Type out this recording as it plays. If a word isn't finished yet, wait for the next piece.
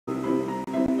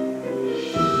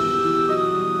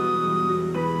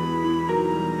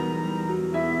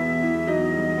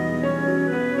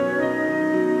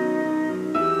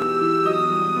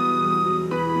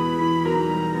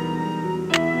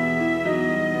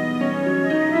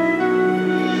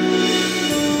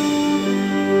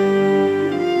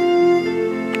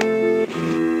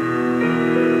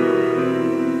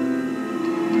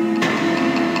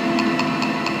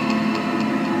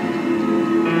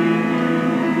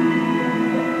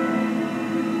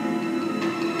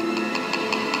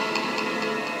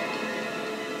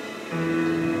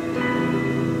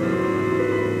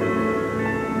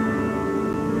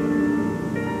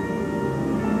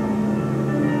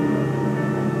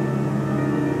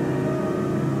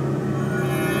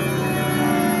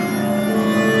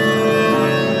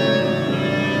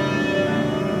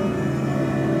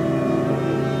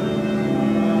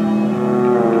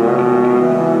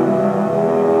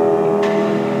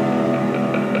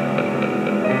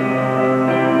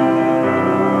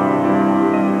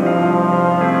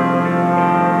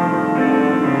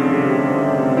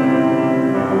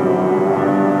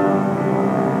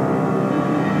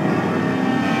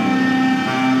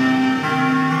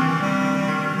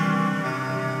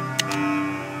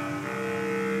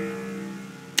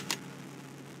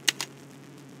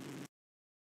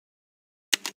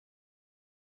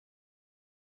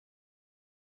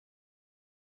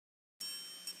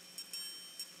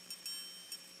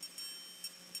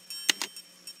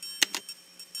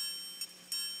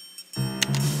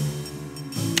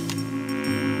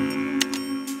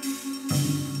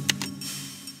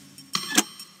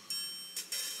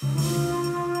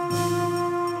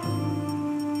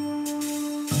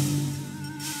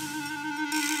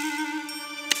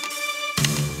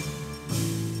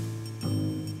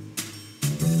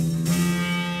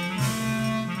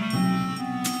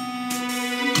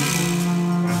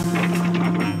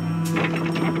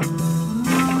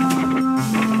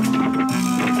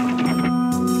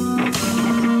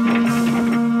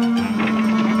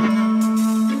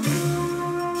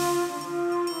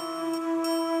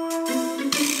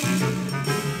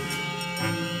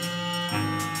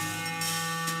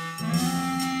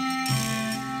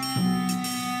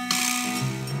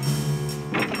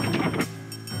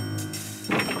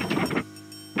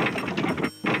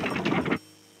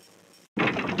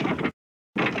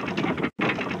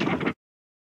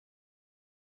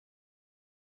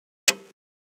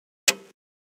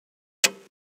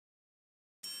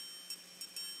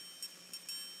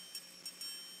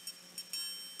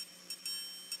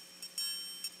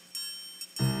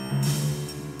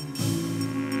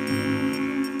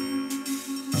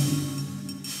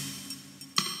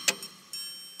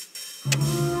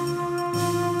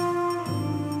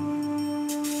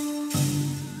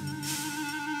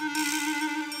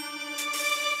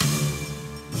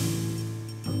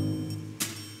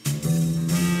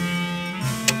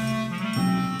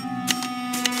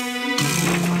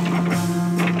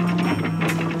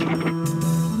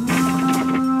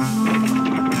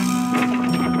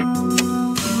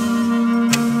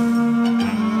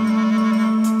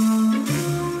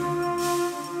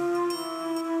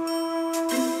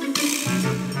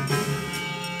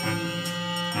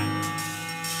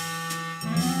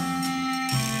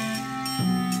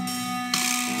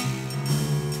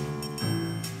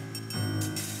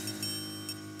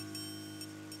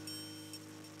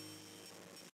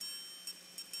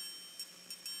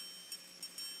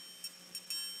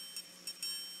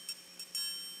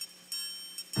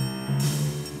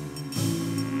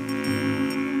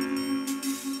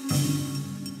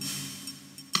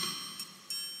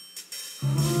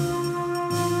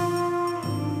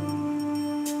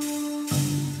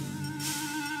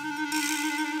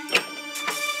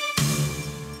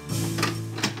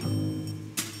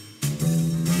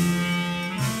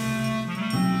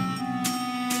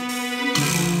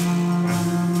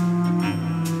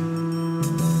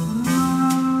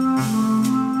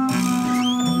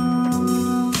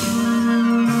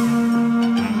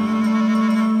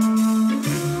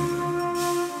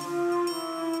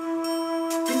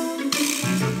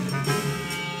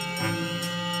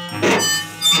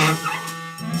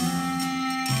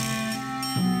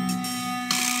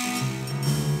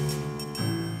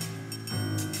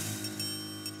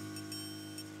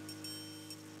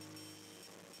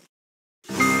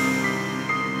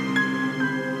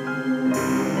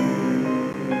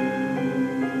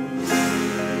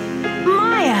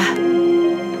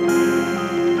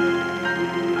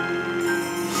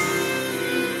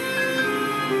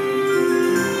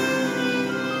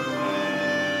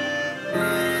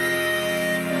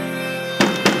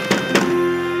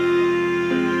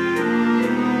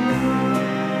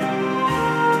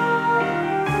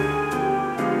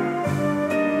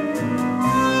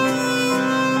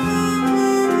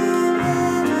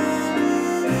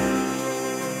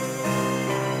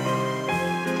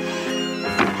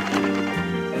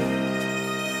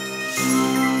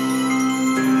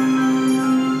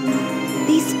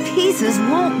pieces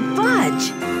won't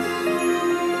budge.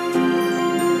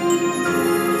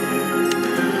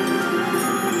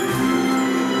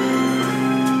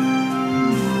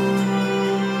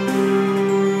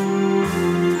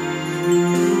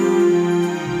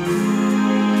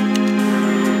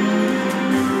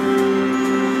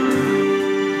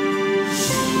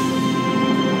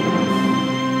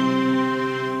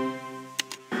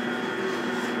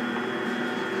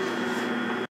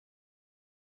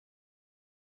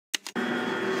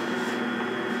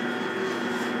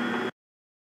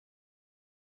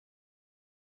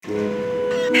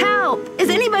 Help! Is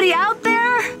anybody out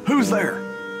there? Who's there?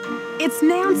 It's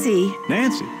Nancy.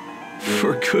 Nancy?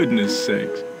 For goodness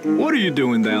sakes. What are you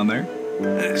doing down there?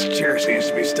 This chair seems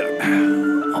to be stuck.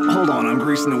 Hold on, I'm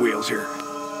greasing the wheels here.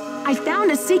 I found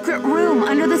a secret room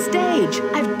under the stage.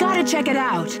 I've got to check it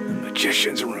out. The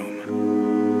magician's room.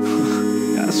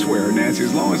 I swear, Nancy,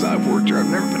 as long as I've worked here, I've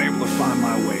never been able to find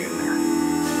my way in there.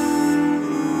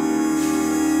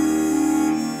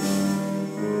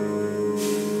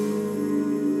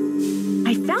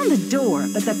 I found the door,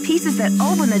 but the pieces that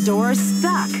open the door are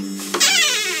stuck.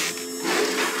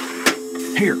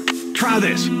 Here, try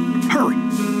this. Hurry.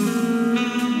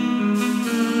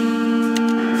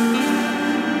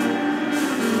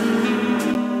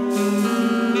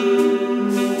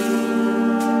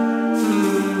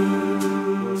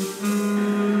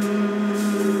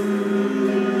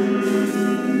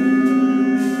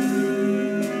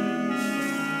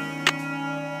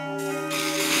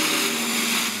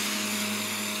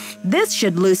 This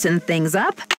should loosen things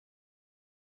up.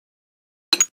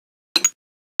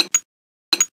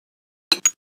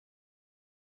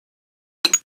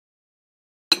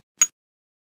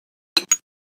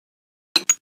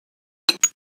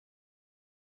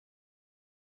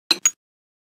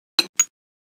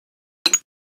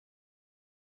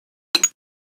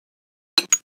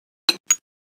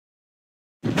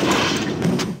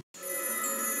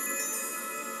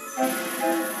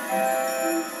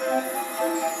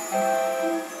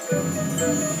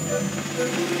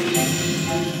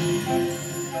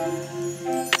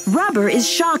 Rubber is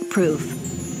shockproof.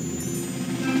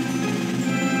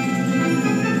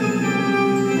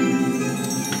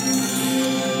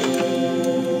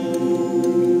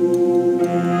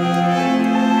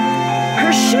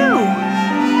 Her shoe!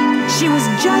 She was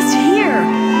just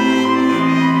here.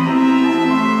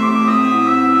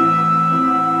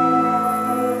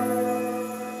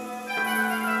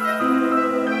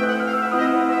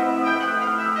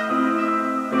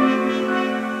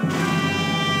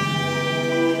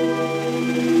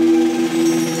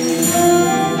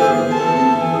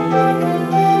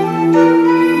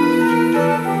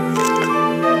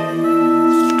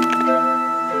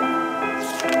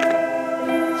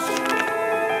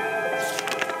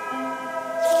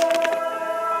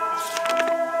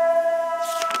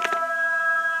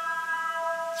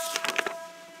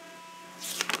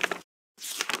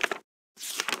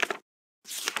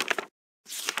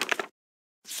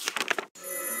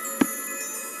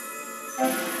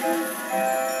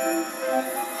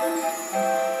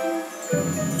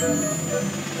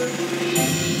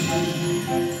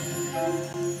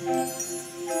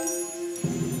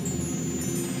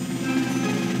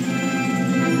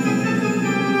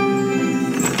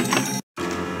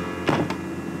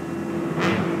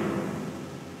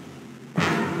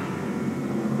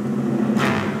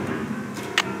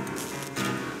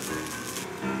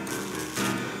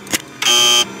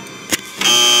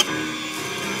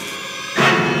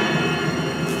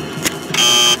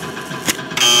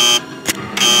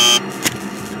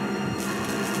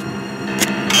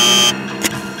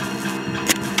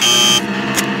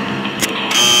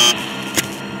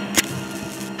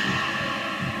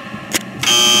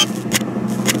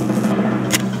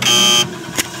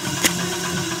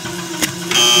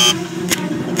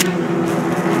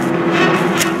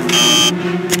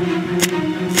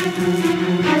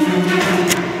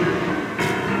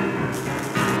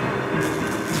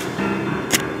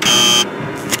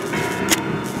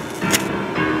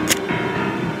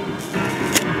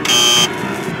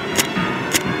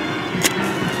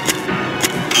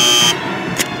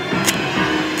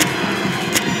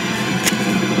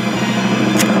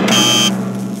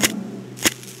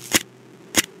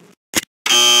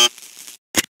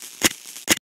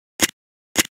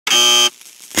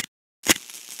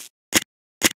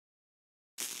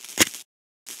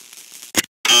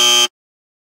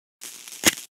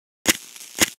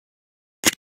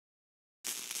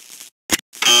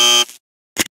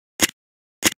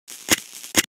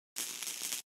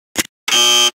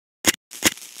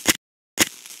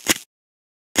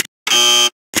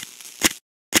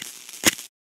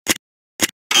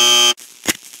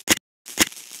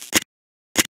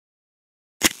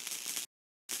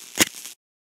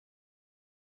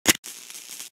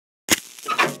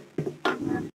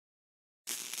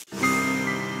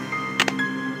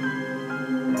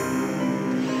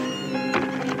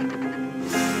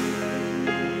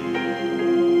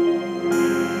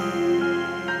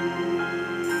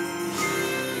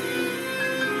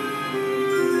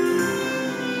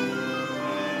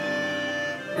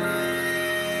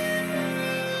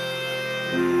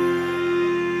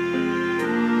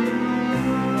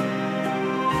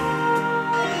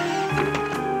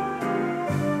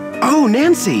 Oh,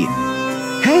 Nancy!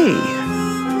 Hey!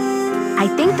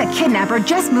 I think the kidnapper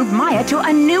just moved Maya to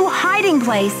a new hiding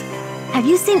place. Have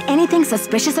you seen anything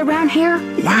suspicious around here?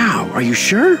 Wow, are you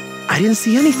sure? I didn't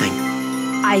see anything.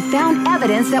 I found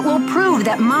evidence that will prove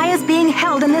that Maya's being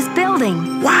held in this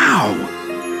building. Wow!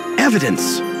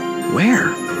 Evidence.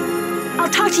 Where?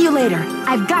 I'll talk to you later.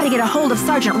 I've got to get a hold of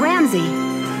Sergeant Ramsey.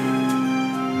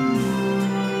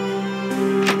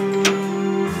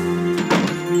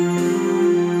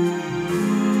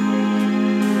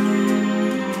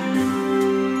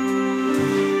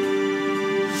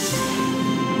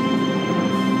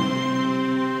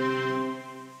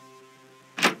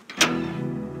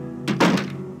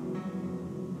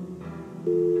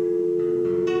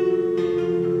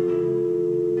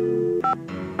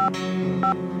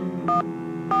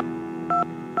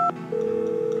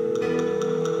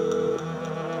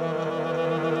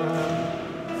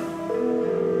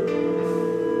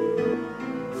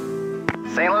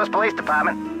 St. Louis Police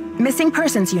Department. Missing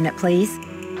Persons Unit, please.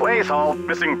 Please hold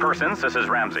missing persons. This is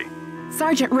Ramsey.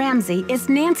 Sergeant Ramsey, it's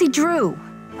Nancy Drew.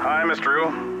 Hi, Miss Drew.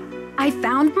 I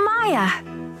found Maya.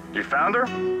 You found her?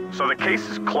 So the case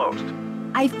is closed.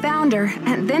 I found her,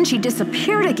 and then she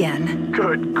disappeared again.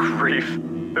 Good grief.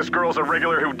 This girl's a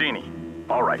regular Houdini.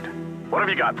 All right. What have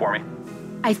you got for me?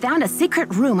 I found a secret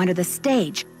room under the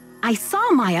stage. I saw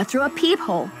Maya through a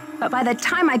peephole, but by the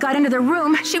time I got into the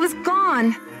room, she was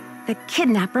gone. The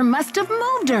kidnapper must have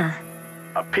moved her.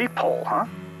 A peephole, huh?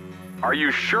 Are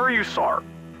you sure you saw her?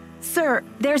 Sir,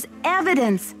 there's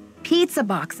evidence. Pizza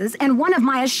boxes and one of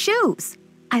Maya's shoes.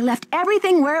 I left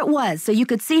everything where it was so you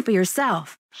could see for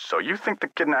yourself. So you think the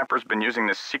kidnapper's been using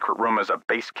this secret room as a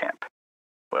base camp?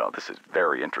 Well, this is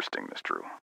very interesting, Miss Drew.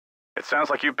 It sounds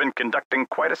like you've been conducting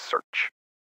quite a search.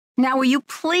 Now will you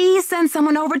please send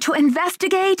someone over to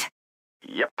investigate?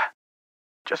 Yep.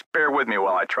 Just bear with me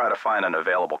while I try to find an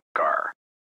available car.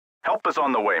 Help is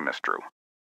on the way, Miss Drew.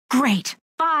 Great.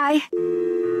 Bye.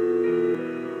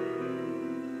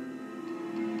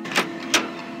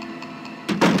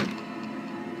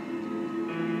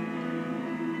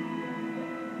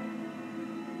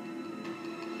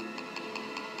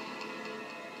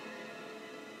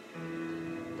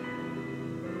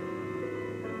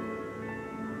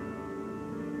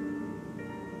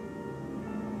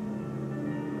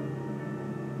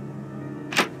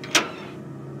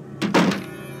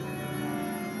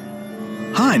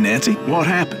 Hi, Nancy. What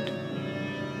happened?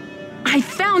 I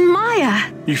found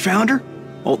Maya. You found her?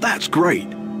 Oh, that's great.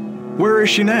 Where is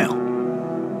she now?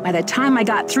 By the time I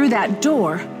got through that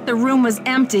door, the room was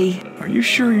empty. Are you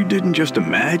sure you didn't just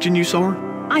imagine you saw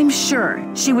her? I'm sure.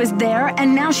 She was there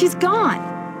and now she's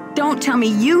gone. Don't tell me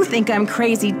you think I'm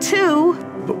crazy too.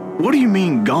 But what do you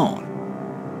mean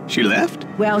gone? She left?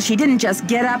 Well, she didn't just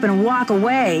get up and walk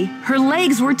away. Her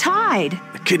legs were tied.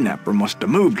 The kidnapper must have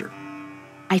moved her.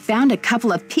 I found a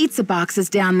couple of pizza boxes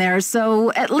down there,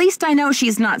 so at least I know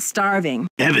she's not starving.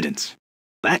 Evidence.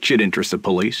 That should interest the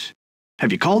police.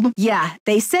 Have you called them? Yeah,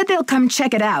 they said they'll come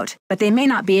check it out, but they may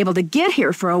not be able to get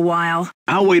here for a while.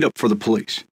 I'll wait up for the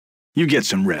police. You get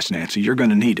some rest, Nancy. You're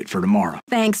gonna need it for tomorrow.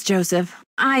 Thanks, Joseph.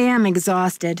 I am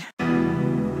exhausted.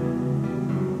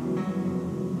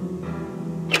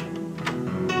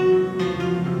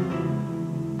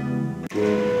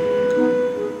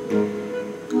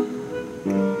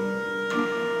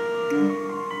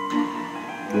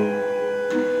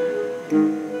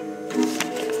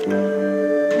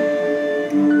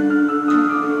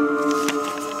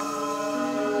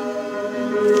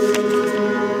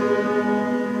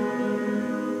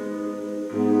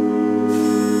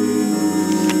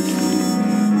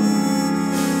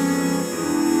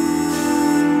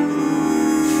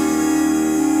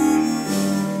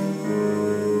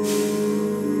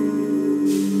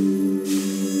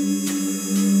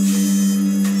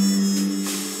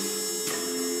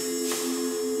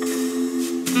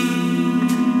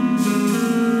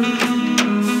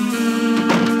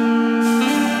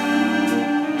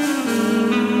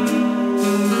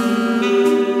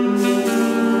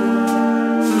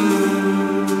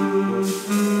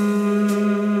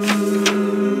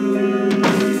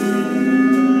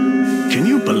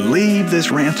 This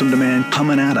ransom demand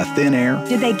coming out of thin air?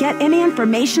 Did they get any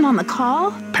information on the call?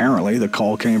 Apparently, the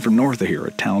call came from north of here,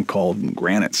 a town called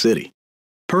Granite City.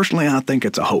 Personally, I think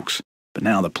it's a hoax, but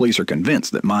now the police are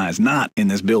convinced that Maya's not in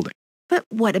this building. But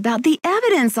what about the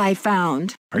evidence I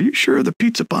found? Are you sure the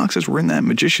pizza boxes were in that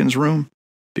magician's room?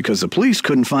 Because the police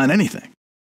couldn't find anything.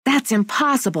 That's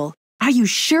impossible. Are you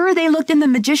sure they looked in the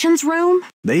magician's room?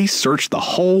 They searched the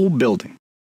whole building.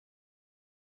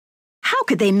 How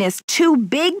could they miss 2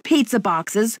 big pizza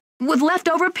boxes with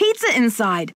leftover pizza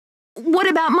inside? what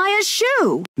about Maya's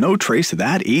shoe? No trace of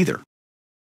that either.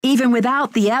 Even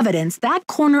without the evidence, that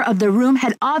corner of the room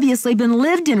had obviously been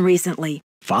lived in recently.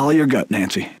 Follow your gut,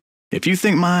 Nancy. If you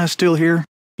think Maya's still here,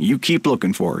 you keep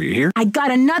looking for her, you hear? I got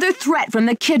another threat from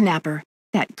the kidnapper.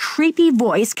 That creepy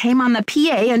voice came on the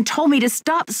PA and told me to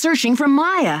stop searching for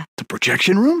Maya. The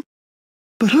projection room?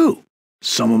 But who?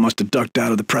 Someone must have ducked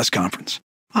out of the press conference.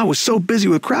 I was so busy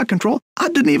with crowd control, I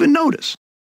didn't even notice.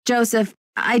 Joseph,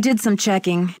 I did some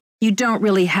checking. You don't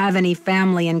really have any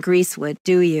family in Greasewood,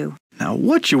 do you? Now,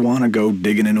 what you want to go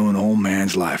digging into an old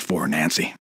man's life for,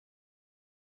 Nancy?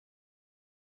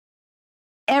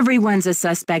 Everyone's a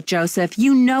suspect, Joseph.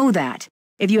 You know that.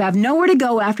 If you have nowhere to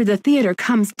go after the theater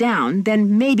comes down,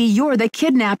 then maybe you're the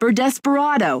kidnapper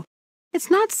desperado. It's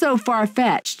not so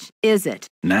far-fetched, is it?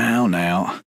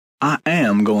 Now. I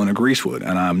am going to Greasewood,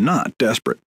 and I'm not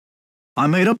desperate. I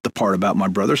made up the part about my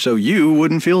brother so you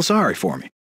wouldn't feel sorry for me.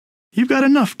 You've got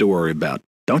enough to worry about,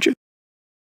 don't you?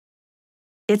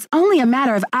 It's only a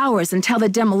matter of hours until the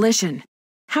demolition.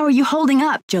 How are you holding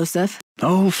up, Joseph?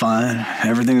 Oh, fine.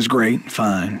 Everything's great.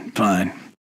 Fine.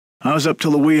 I was up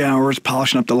till the wee hours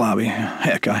polishing up the lobby.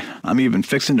 Heck, I'm even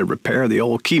fixing to repair the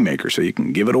old keymaker so you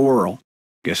can give it a whirl.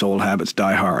 Guess old habits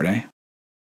die hard, eh?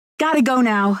 Gotta go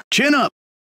now. Chin up!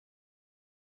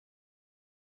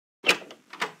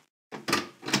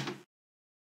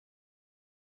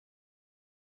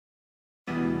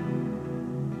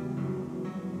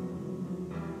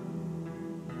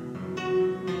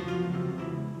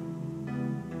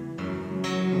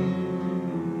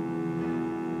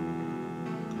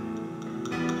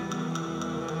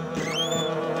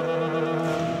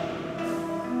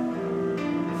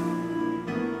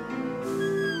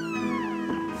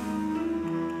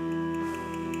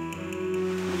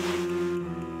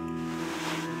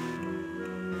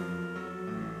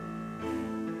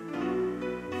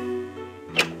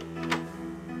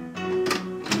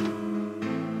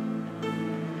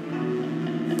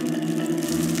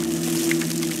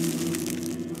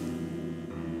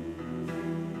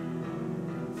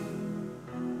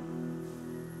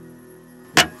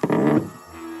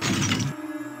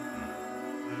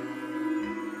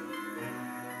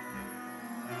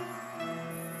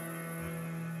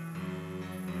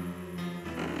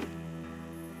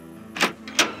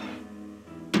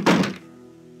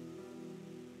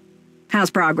 How's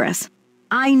progress?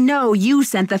 I know you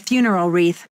sent the funeral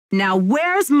wreath. Now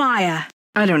where's Maya?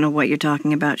 I don't know what you're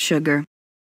talking about, Sugar.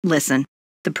 Listen,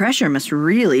 the pressure must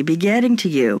really be getting to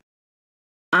you.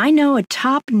 I know a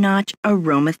top-notch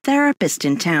aromatherapist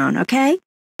in town, okay?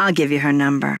 I'll give you her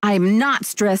number. I'm not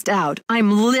stressed out.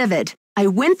 I'm livid. I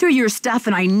went through your stuff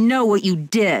and I know what you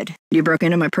did. You broke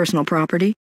into my personal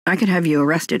property? I could have you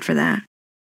arrested for that.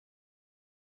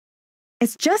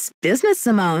 It's just business,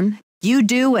 Simone. You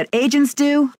do what agents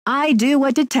do, I do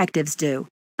what detectives do.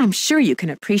 I'm sure you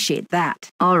can appreciate that.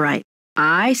 All right,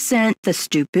 I sent the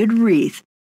stupid wreath,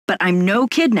 but I'm no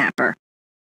kidnapper.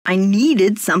 I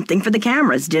needed something for the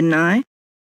cameras, didn't I?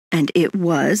 And it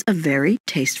was a very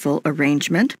tasteful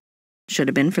arrangement. Should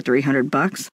have been for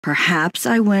 $300. Perhaps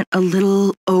I went a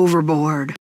little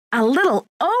overboard. A little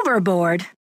overboard?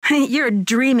 You're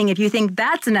dreaming if you think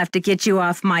that's enough to get you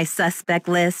off my suspect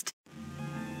list.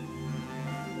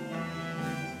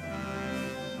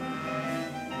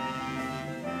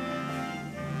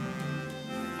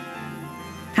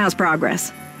 How's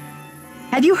progress?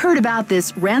 Have you heard about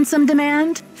this ransom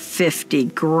demand? 50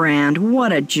 grand,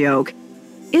 what a joke.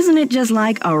 Isn't it just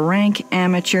like a rank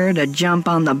amateur to jump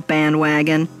on the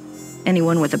bandwagon?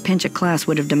 Anyone with a pinch of class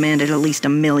would have demanded at least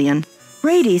 $1 million.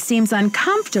 Brady seems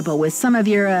uncomfortable with some of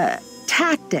your,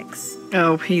 tactics.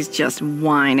 Oh, he's just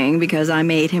whining because I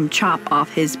made him chop off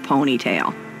his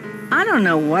ponytail. I don't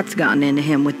know what's gotten into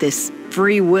him with this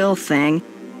free will thing.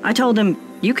 I told him,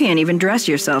 you can't even dress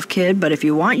yourself, kid, but if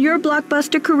you want your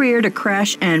blockbuster career to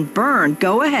crash and burn,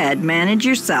 go ahead, manage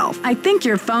yourself. I think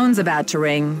your phone's about to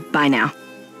ring. Bye now.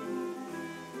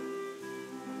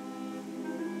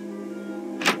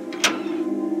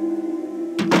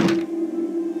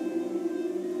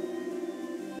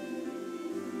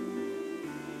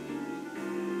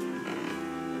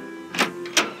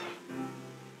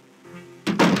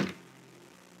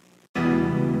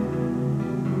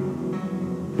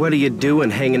 What are you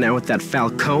doing hanging out with that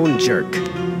Falcone jerk?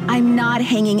 I'm not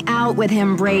hanging out with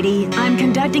him, Brady. I'm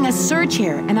conducting a search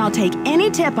here, and I'll take any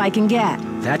tip I can get.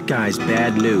 That guy's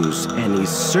bad news, and he's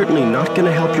certainly not going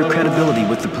to help your credibility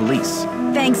with the police.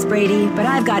 Thanks, Brady, but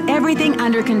I've got everything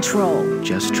under control.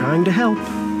 Just trying to help.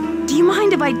 Do you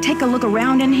mind if I take a look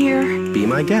around in here? Be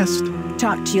my guest.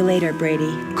 Talk to you later,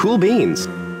 Brady. Cool beans.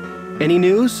 Any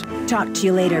news? Talk to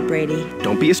you later, Brady.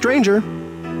 Don't be a stranger.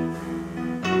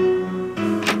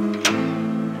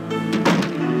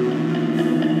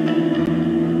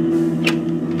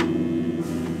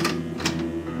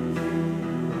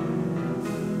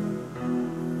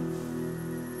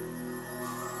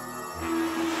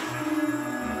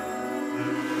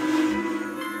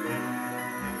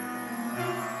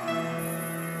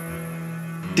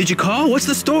 Did you call? What's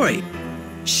the story?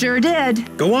 Sure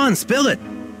did. Go on, spill it.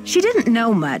 She didn't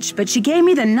know much, but she gave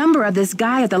me the number of this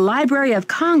guy at the Library of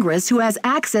Congress who has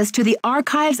access to the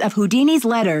archives of Houdini's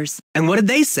letters. And what did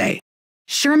they say?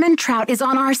 Sherman Trout is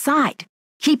on our side.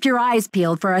 Keep your eyes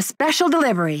peeled for a special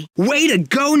delivery. Way to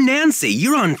go, Nancy!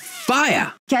 You're on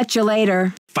fire! Catch you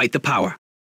later. Fight the power.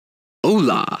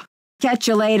 Hola! Catch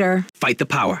you later. Fight the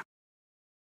power.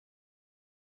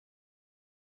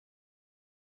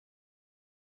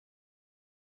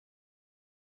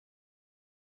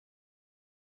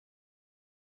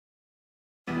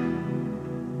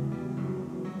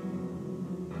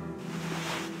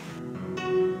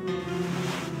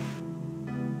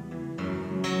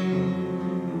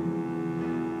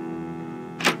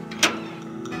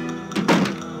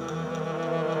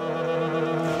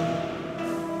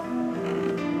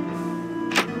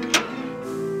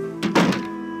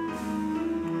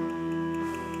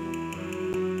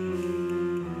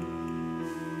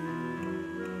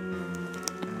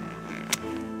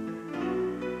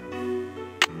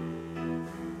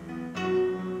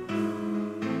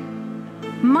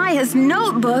 Maya's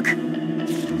notebook?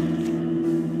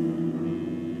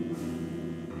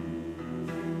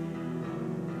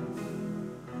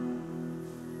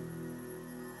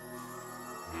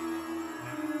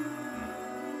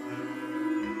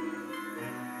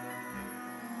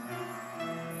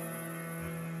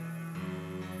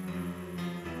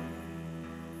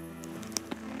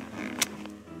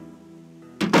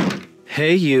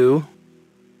 Hey, you.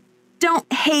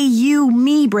 Don't hey you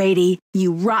me, Brady,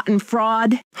 you rotten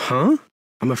fraud. Huh?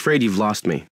 I'm afraid you've lost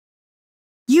me.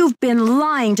 You've been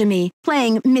lying to me,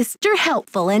 playing Mr.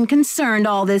 Helpful and Concerned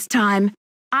all this time.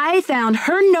 I found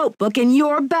her notebook in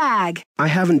your bag. I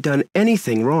haven't done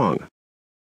anything wrong.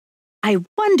 I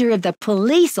wonder if the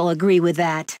police will agree with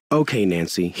that. Okay,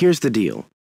 Nancy, here's the deal.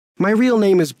 My real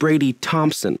name is Brady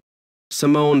Thompson.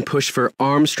 Simone pushed for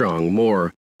Armstrong,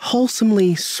 more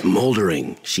wholesomely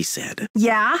smoldering, she said.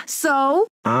 Yeah, so?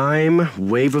 I'm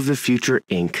Wave of the Future,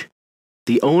 Inc.,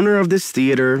 the owner of this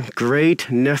theater,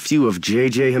 great nephew of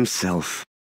JJ himself.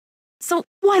 So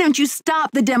why don't you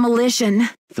stop the demolition?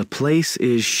 The place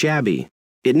is shabby.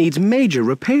 It needs major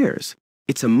repairs.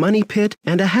 It's a money pit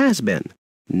and a has-been.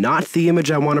 Not the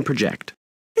image I want to project.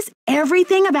 Is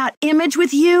everything about image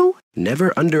with you?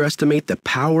 Never underestimate the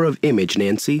power of image,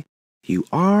 Nancy. You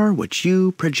are what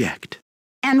you project.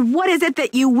 And what is it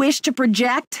that you wish to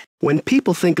project? When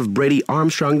people think of Brady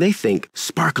Armstrong, they think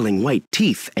sparkling white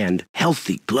teeth and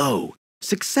healthy glow.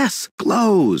 Success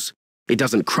glows. It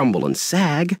doesn't crumble and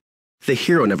sag. The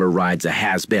hero never rides a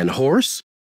has-been horse.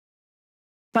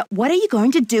 But what are you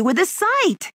going to do with the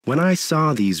site? When I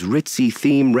saw these ritzy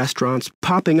theme restaurants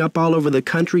popping up all over the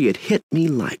country, it hit me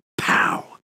like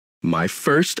pow. My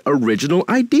first original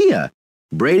idea.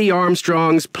 Brady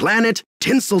Armstrong's Planet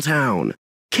Tinseltown.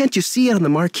 Can't you see it on the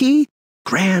marquee?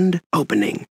 Grand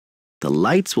opening. The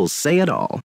lights will say it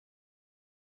all.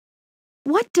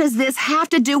 What does this have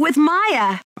to do with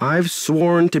Maya? I've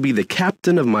sworn to be the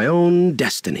captain of my own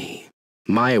destiny.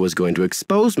 Maya was going to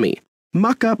expose me,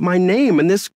 muck up my name in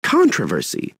this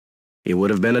controversy. It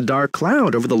would have been a dark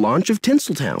cloud over the launch of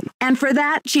Tinseltown. And for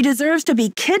that, she deserves to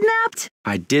be kidnapped?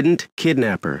 I didn't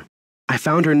kidnap her. I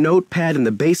found her notepad in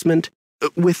the basement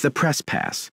with the press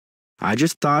pass. I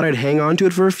just thought I'd hang on to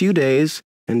it for a few days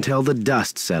until the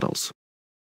dust settles.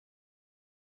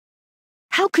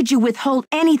 How could you withhold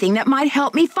anything that might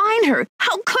help me find her?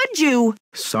 How could you?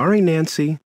 Sorry,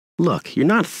 Nancy. Look, you're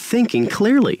not thinking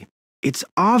clearly. It's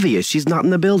obvious she's not in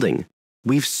the building.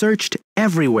 We've searched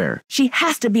everywhere. She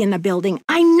has to be in the building.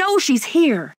 I know she's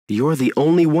here. You're the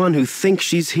only one who thinks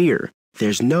she's here.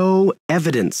 There's no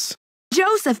evidence.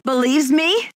 Joseph believes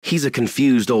me. He's a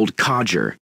confused old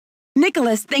codger.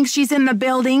 Nicholas thinks she's in the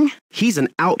building. He's an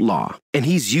outlaw, and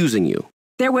he's using you.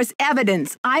 There was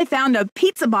evidence. I found a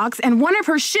pizza box and one of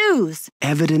her shoes.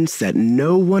 Evidence that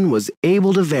no one was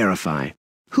able to verify.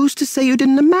 Who's to say you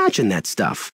didn't imagine that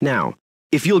stuff? Now,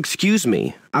 if you'll excuse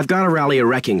me, I've got to rally a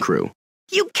wrecking crew.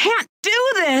 You can't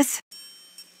do this!